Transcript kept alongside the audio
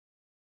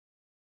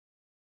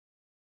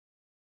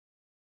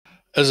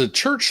As a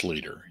church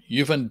leader,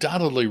 you've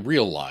undoubtedly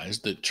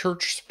realized that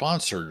church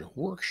sponsored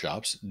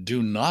workshops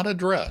do not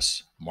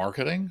address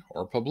marketing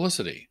or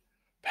publicity.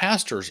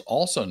 Pastors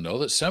also know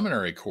that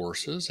seminary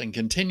courses and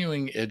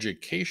continuing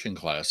education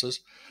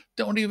classes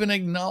don't even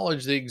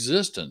acknowledge the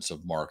existence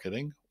of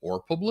marketing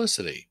or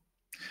publicity.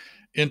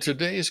 In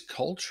today's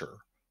culture,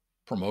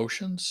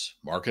 promotions,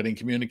 marketing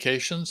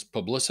communications,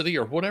 publicity,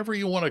 or whatever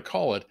you want to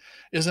call it,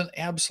 is an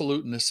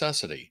absolute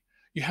necessity.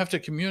 You have to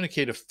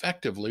communicate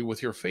effectively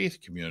with your faith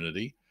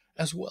community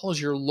as well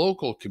as your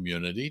local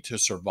community to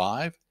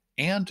survive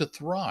and to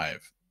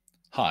thrive.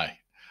 Hi,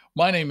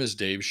 my name is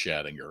Dave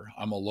Shadinger.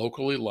 I'm a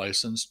locally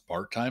licensed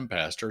part time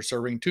pastor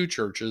serving two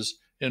churches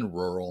in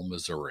rural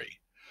Missouri.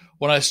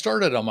 When I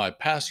started on my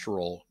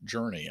pastoral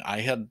journey, I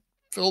had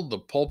filled the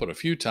pulpit a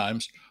few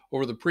times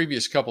over the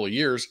previous couple of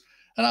years,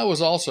 and I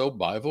was also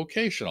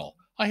bivocational.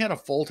 I had a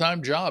full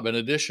time job in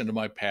addition to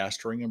my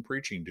pastoring and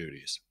preaching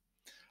duties.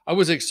 I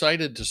was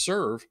excited to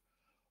serve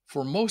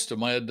for most of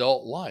my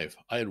adult life.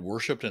 I had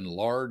worshiped in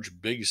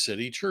large, big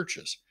city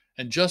churches,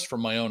 and just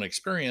from my own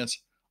experience,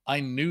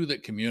 I knew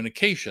that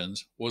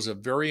communications was a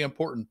very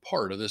important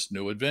part of this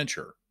new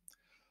adventure.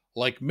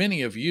 Like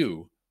many of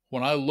you,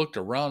 when I looked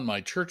around my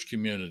church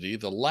community,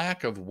 the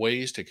lack of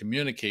ways to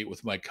communicate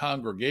with my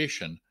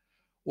congregation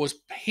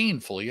was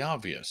painfully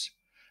obvious.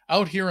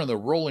 Out here in the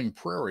rolling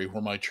prairie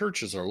where my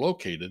churches are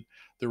located,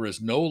 there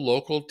is no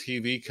local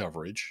TV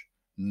coverage,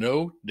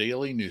 no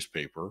daily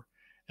newspaper,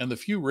 and the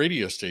few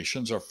radio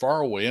stations are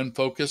far away and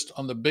focused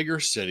on the bigger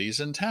cities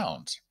and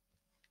towns.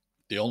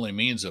 The only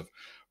means of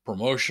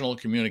promotional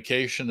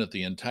communication at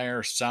the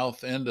entire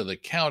south end of the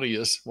county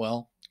is,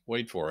 well,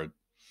 wait for it,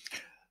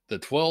 the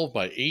 12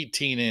 by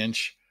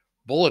 18-inch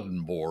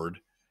bulletin board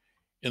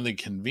in the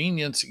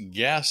convenience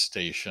gas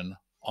station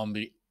on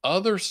the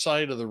other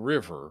side of the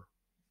river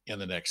in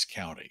the next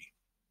county.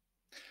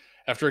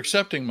 After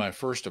accepting my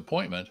first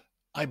appointment,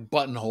 I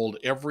buttonholed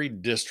every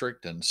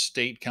district and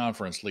state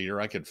conference leader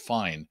I could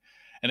find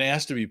and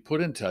asked to be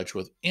put in touch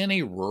with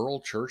any rural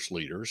church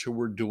leaders who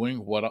were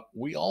doing what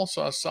we all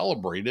saw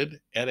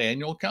celebrated at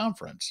annual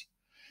conference.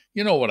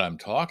 You know what I'm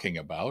talking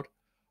about,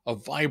 a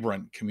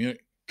vibrant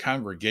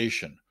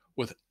congregation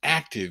with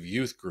active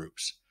youth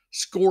groups,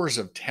 scores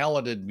of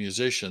talented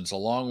musicians,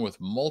 along with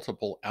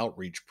multiple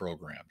outreach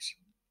programs.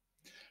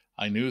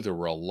 I knew there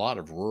were a lot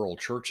of rural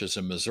churches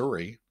in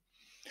Missouri.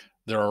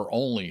 There are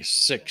only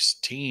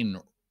 16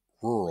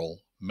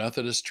 rural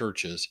Methodist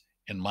churches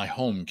in my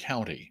home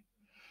county.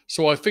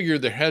 So I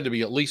figured there had to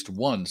be at least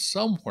one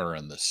somewhere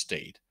in the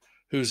state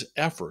whose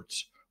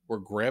efforts were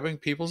grabbing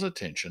people's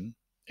attention,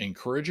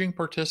 encouraging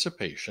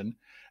participation,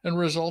 and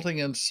resulting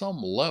in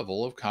some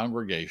level of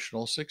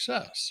congregational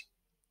success.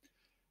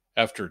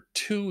 After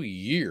 2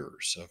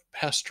 years of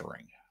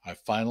pestering, I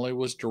finally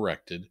was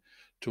directed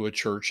to a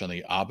church on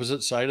the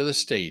opposite side of the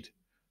state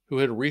who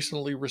had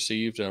recently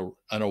received an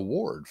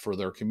award for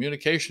their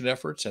communication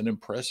efforts and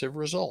impressive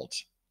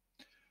results.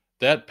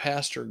 That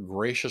pastor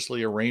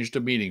graciously arranged a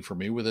meeting for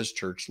me with his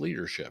church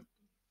leadership.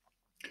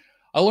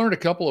 I learned a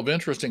couple of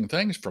interesting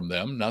things from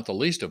them, not the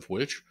least of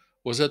which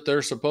was that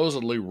their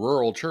supposedly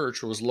rural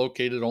church was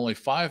located only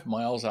 5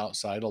 miles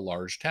outside a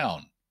large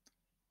town.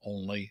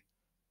 Only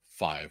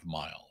 5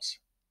 miles.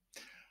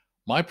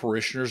 My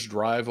parishioners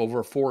drive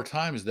over 4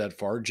 times that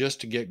far just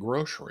to get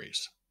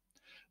groceries.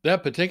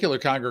 That particular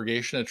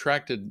congregation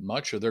attracted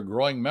much of their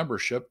growing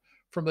membership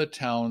from the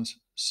town's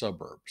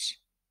suburbs.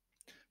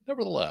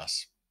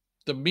 Nevertheless,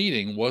 the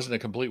meeting wasn't a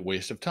complete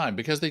waste of time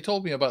because they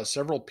told me about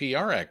several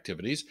PR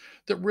activities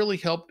that really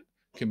helped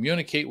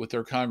communicate with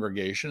their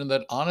congregation and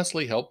that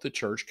honestly helped the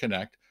church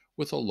connect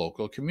with the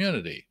local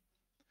community.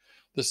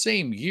 The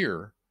same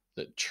year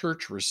that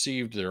church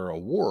received their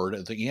award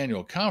at the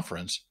annual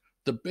conference,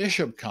 the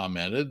bishop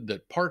commented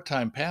that part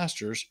time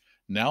pastors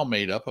now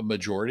made up a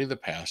majority of the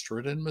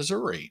pastorate in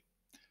Missouri.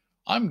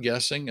 I'm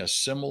guessing a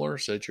similar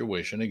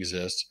situation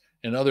exists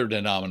in other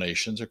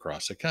denominations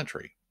across the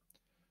country.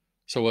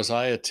 So, as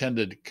I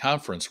attended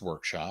conference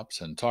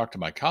workshops and talked to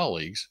my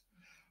colleagues,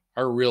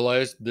 I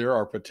realized there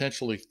are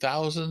potentially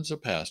thousands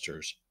of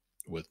pastors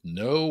with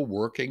no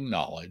working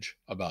knowledge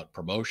about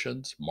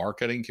promotions,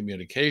 marketing,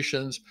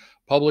 communications,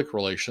 public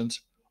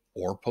relations,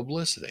 or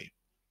publicity.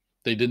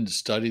 They didn't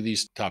study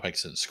these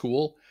topics in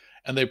school,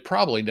 and they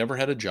probably never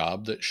had a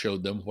job that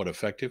showed them what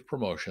effective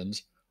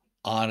promotions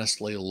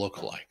honestly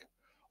look like,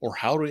 or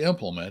how to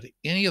implement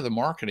any of the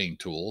marketing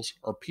tools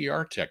or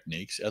PR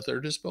techniques at their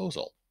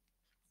disposal.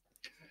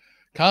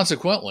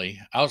 Consequently,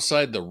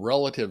 outside the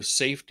relative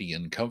safety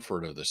and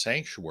comfort of the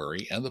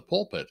sanctuary and the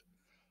pulpit,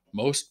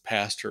 most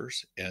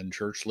pastors and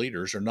church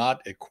leaders are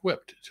not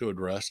equipped to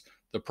address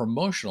the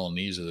promotional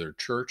needs of their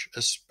church,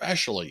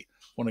 especially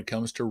when it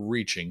comes to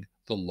reaching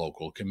the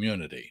local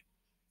community.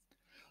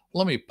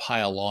 Let me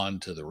pile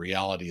on to the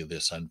reality of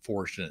this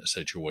unfortunate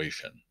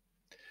situation.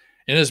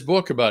 In his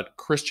book about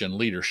Christian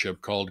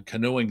leadership called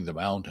Canoeing the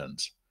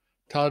Mountains,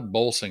 Todd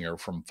Bolsinger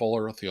from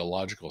Fuller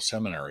Theological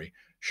Seminary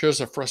shows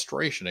a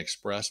frustration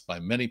expressed by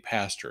many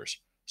pastors,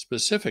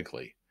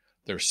 specifically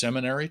Their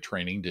seminary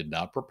training did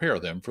not prepare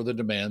them for the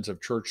demands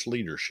of church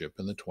leadership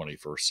in the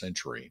 21st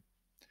century.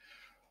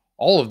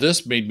 All of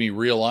this made me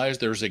realize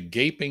there's a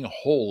gaping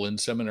hole in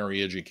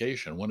seminary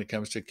education when it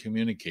comes to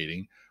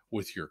communicating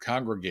with your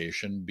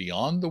congregation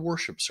beyond the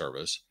worship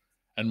service,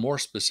 and more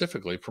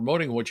specifically,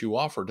 promoting what you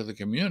offer to the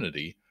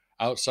community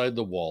outside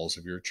the walls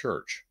of your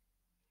church.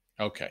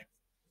 Okay,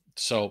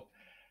 so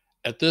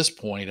at this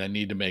point, I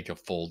need to make a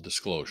full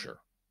disclosure.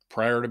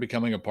 Prior to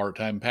becoming a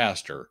part-time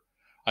pastor,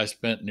 I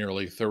spent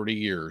nearly 30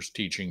 years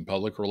teaching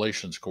public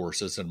relations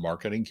courses and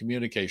marketing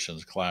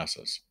communications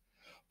classes.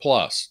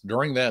 Plus,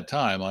 during that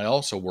time, I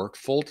also worked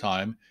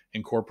full-time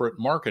in corporate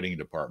marketing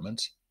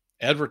departments,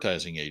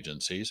 advertising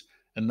agencies,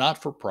 and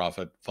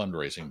not-for-profit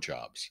fundraising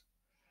jobs.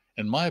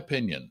 In my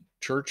opinion,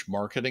 church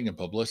marketing and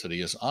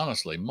publicity is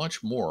honestly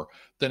much more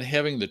than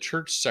having the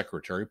church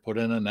secretary put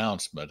an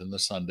announcement in the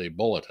Sunday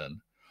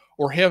bulletin,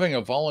 or having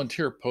a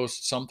volunteer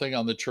post something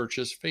on the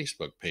church's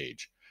Facebook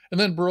page, and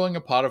then brewing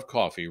a pot of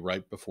coffee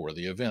right before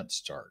the event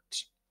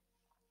starts.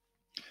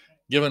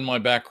 Given my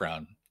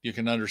background, you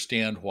can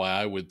understand why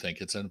I would think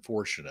it's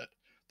unfortunate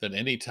that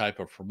any type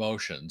of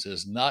promotions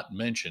is not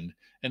mentioned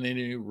in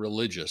any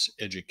religious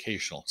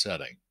educational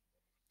setting.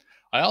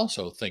 I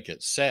also think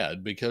it's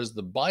sad because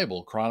the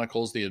Bible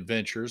chronicles the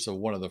adventures of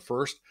one of the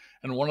first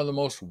and one of the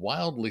most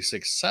wildly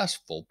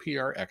successful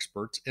PR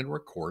experts in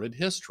recorded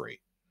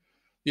history.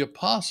 The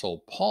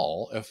Apostle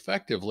Paul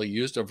effectively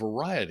used a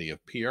variety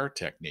of PR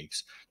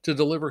techniques to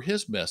deliver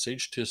his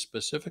message to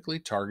specifically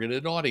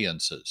targeted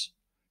audiences.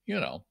 You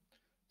know,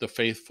 the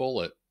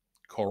faithful at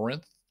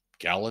Corinth,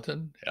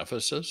 Gallatin,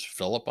 Ephesus,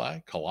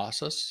 Philippi,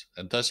 Colossus,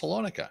 and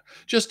Thessalonica,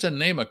 just to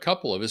name a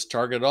couple of his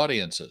target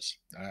audiences,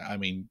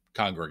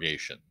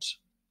 congregations.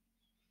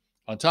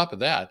 On top of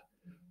that,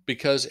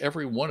 because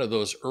every one of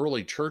those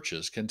early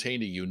churches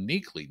contained a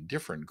uniquely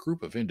different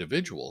group of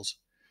individuals,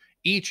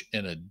 each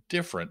in a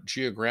different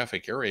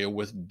geographic area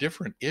with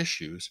different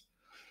issues,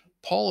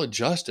 Paul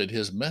adjusted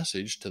his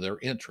message to their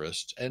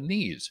interests and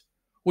needs,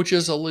 which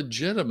is a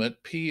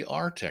legitimate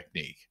PR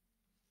technique.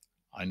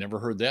 I never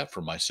heard that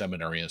from my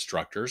seminary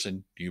instructors,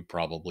 and you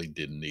probably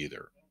didn't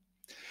either.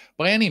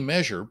 By any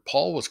measure,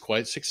 Paul was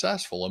quite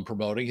successful in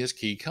promoting his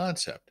key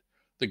concept,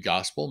 the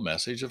gospel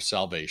message of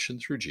salvation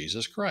through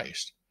Jesus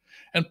Christ.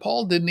 And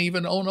Paul didn't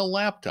even own a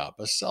laptop,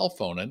 a cell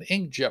phone, an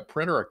inkjet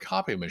printer, a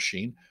copy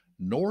machine,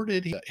 nor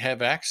did he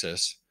have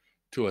access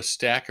to a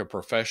stack of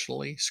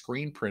professionally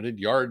screen-printed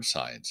yard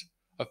signs,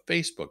 a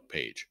Facebook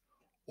page,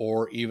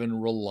 or even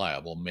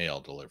reliable mail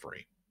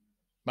delivery.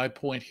 My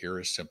point here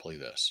is simply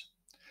this.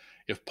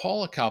 If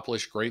Paul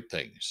accomplished great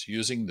things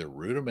using the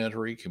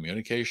rudimentary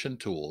communication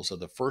tools of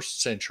the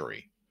first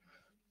century,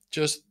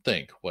 just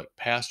think what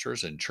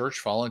pastors and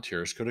church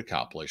volunteers could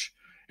accomplish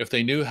if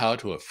they knew how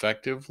to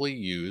effectively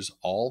use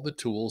all the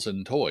tools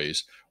and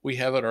toys we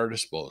have at our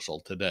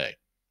disposal today.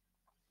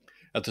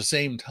 At the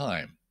same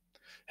time,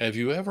 have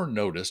you ever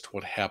noticed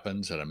what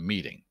happens at a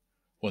meeting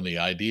when the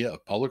idea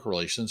of public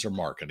relations or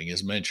marketing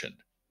is mentioned?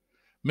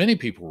 Many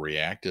people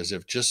react as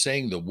if just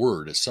saying the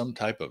word is some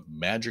type of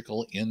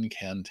magical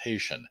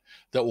incantation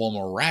that will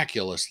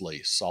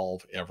miraculously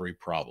solve every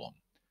problem.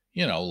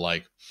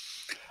 Like,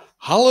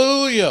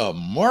 hallelujah,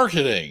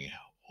 marketing!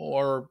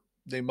 Or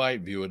they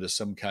might view it as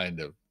some kind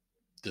of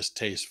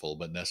distasteful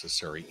but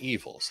necessary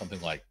evil,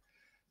 something like,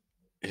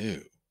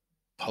 ew,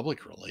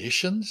 public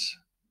relations?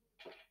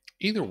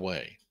 Either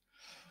way,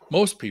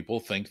 most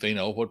people think they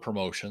know what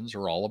promotions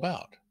are all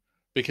about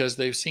because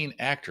they've seen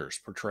actors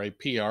portray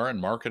PR and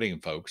marketing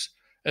folks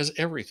as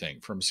everything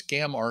from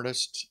scam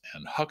artists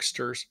and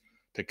hucksters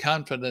to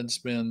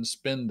confidence men,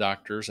 spin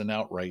doctors, and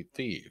outright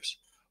thieves.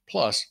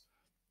 Plus,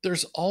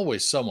 there's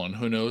always someone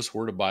who knows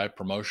where to buy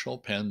promotional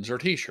pens or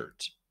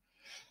t-shirts.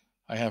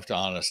 I have to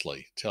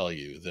honestly tell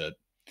you that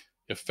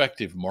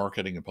effective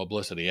marketing and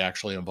publicity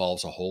actually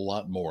involves a whole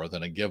lot more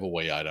than a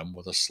giveaway item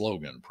with a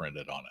slogan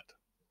printed on it.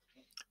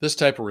 This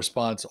type of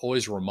response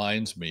always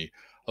reminds me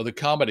of the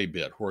comedy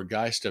bit where a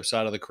guy steps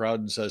out of the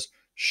crowd and says,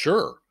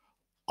 "Sure,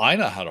 I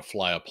know how to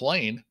fly a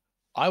plane.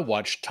 I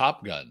watched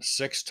Top Gun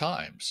 6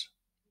 times."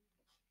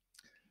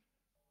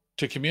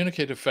 To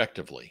communicate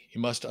effectively, you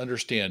must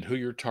understand who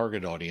your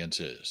target audience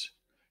is.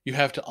 You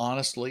have to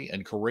honestly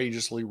and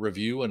courageously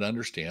review and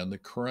understand the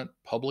current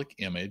public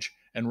image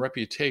and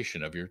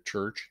reputation of your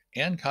church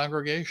and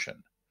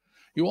congregation.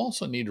 You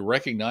also need to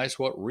recognize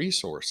what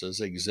resources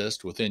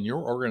exist within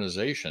your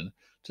organization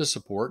to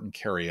support and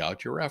carry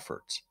out your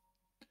efforts.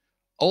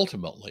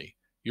 Ultimately,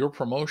 your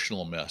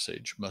promotional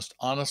message must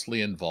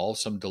honestly involve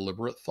some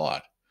deliberate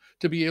thought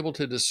to be able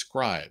to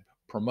describe,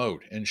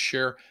 promote, and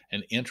share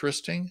an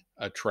interesting,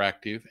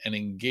 attractive, and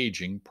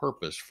engaging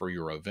purpose for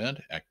your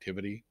event,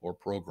 activity, or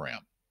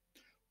program.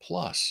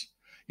 Plus,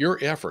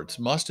 your efforts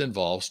must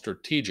involve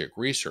strategic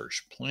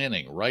research,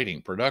 planning,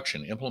 writing,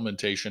 production,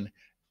 implementation,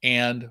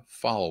 and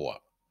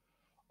follow-up.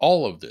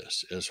 All of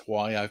this is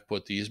why I've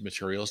put these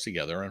materials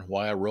together and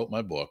why I wrote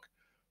my book,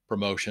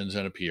 Promotions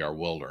in a PR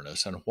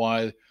Wilderness, and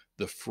why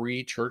the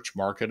free church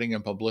marketing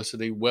and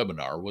publicity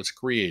webinar was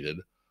created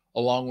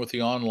along with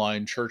the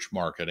online church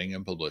marketing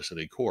and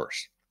publicity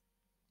course.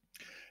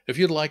 If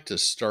you'd like to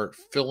start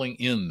filling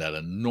in that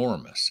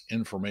enormous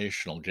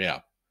informational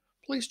gap,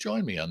 please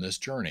join me on this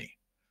journey.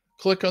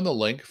 Click on the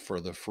link for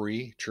the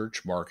free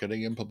church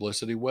marketing and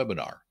publicity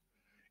webinar.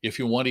 If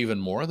you want even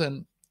more,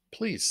 then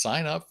please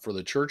sign up for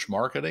the church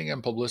marketing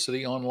and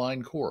publicity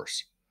online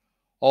course.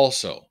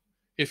 Also,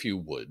 if you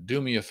would,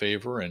 do me a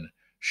favor and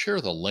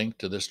share the link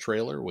to this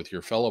trailer with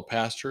your fellow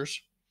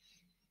pastors.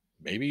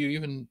 Maybe you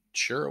even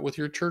share it with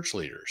your church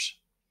leaders.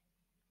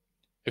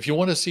 If you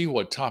want to see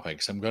what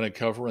topics I'm going to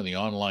cover in the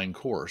online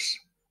course,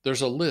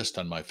 there's a list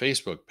on my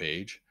Facebook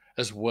page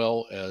as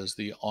well as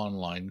the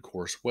online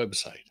course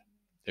website.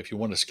 If you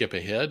want to skip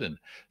ahead and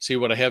see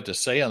what I have to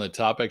say on the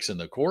topics in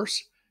the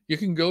course, you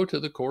can go to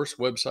the course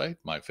website,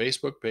 my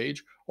Facebook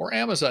page, or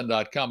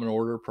Amazon.com and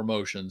order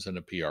promotions in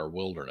a PR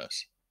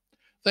wilderness.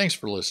 Thanks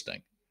for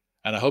listening,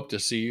 and I hope to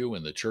see you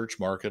in the church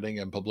marketing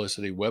and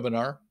publicity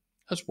webinar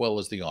as well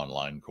as the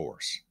online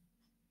course.